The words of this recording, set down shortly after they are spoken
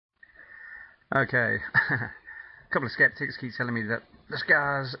Okay, a couple of skeptics keep telling me that the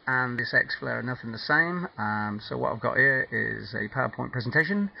scars and this X-flare are nothing the same. So what I've got here is a PowerPoint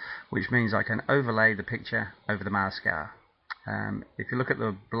presentation, which means I can overlay the picture over the Mars scar. If you look at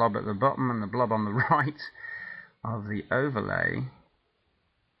the blob at the bottom and the blob on the right of the overlay,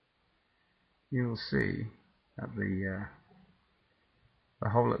 you'll see that the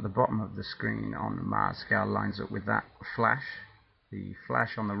hole at the bottom of the screen on the Mars scar lines up with that flash. The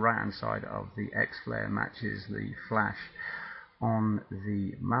flash on the right hand side of the X-flare matches the flash on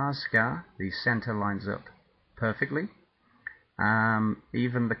the Mars scar. The center lines up perfectly.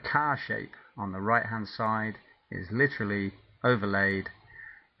 Even the car shape on the right hand side is literally overlaid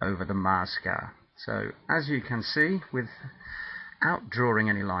over the Mars scar. So as you can see, without drawing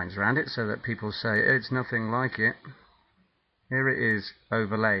any lines around it so that people say it's nothing like it, here it is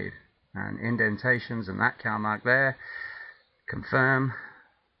overlaid, and indentations and that car mark there confirm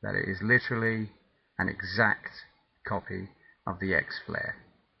that it is literally an exact copy of the X-flare.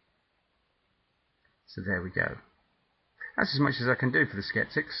 So there we go. That's as much as I can do for the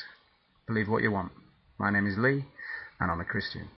skeptics. Believe what you want. My name is Lee, and I'm a Christian.